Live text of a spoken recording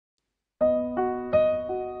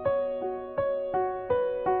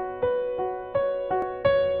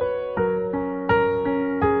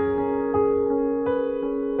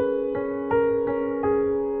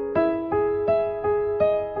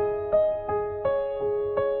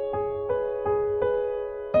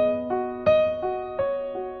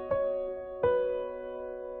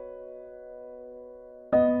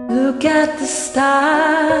Look at the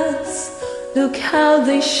stars, look how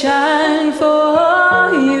they shine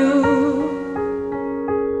for you,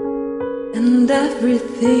 and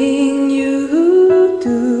everything you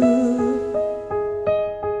do.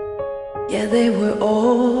 Yeah, they were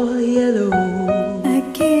all yellow. I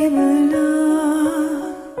came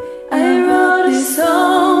along, I wrote a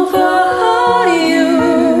song for you,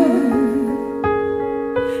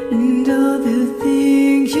 and all the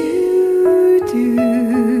things you do,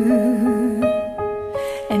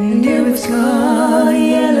 and it was all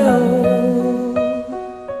yellow.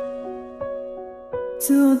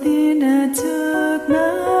 So then I took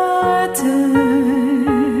my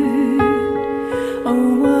turn. Oh,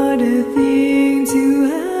 what a thing to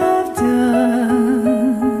have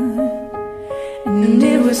done. And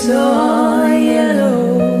it was all yellow.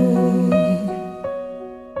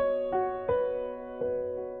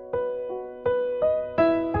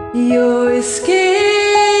 Your skin,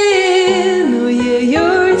 oh yeah,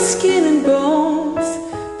 your skin and bones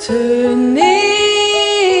turn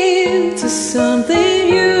into something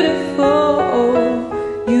beautiful.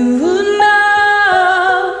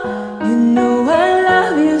 You know I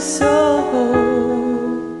love you so.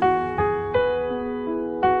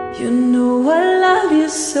 You know I love you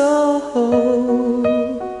so.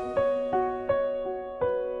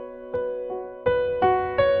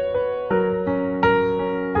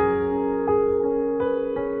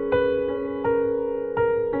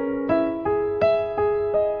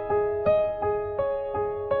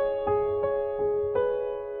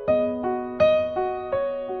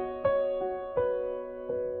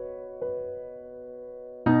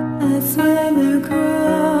 I swam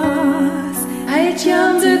across, I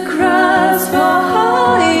jumped across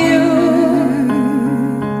for you.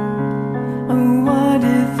 oh, what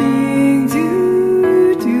a thing to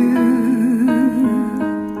do.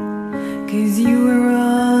 'Cause you were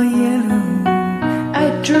all yellow. I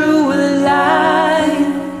drew a line,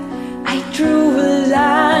 I drew a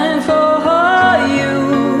line for you.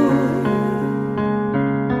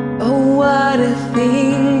 Oh, what a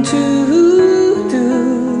thing to do.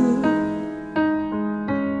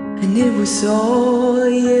 And it was all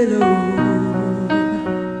yellow.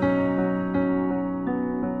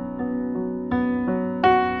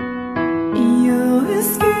 Your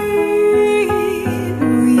skin,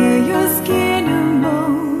 oh yeah, your skin and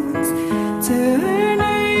bones turn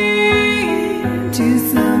into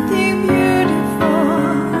something beautiful.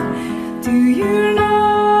 Do you know?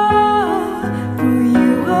 For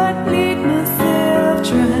you I'd bleed myself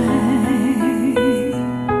dry.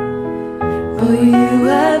 For you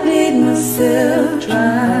I bleed myself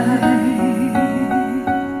dry.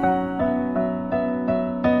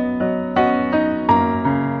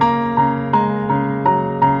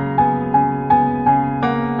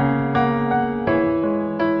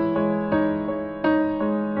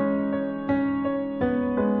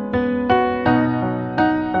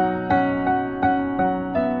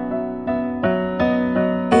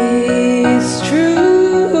 It's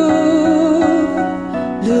true,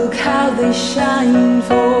 look how they shine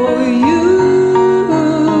for you.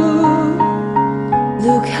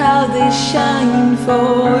 Look how they shine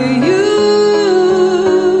for you.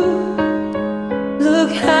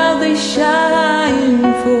 Look how they shine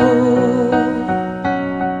for.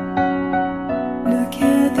 Look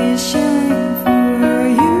how they shine for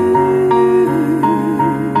you.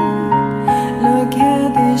 Look how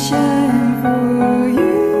they shine for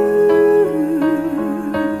you.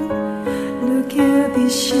 Look how they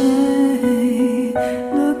shine.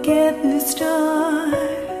 Look at the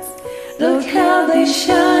stars. Look how they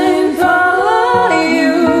shine for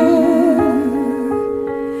you.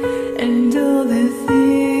 And all the things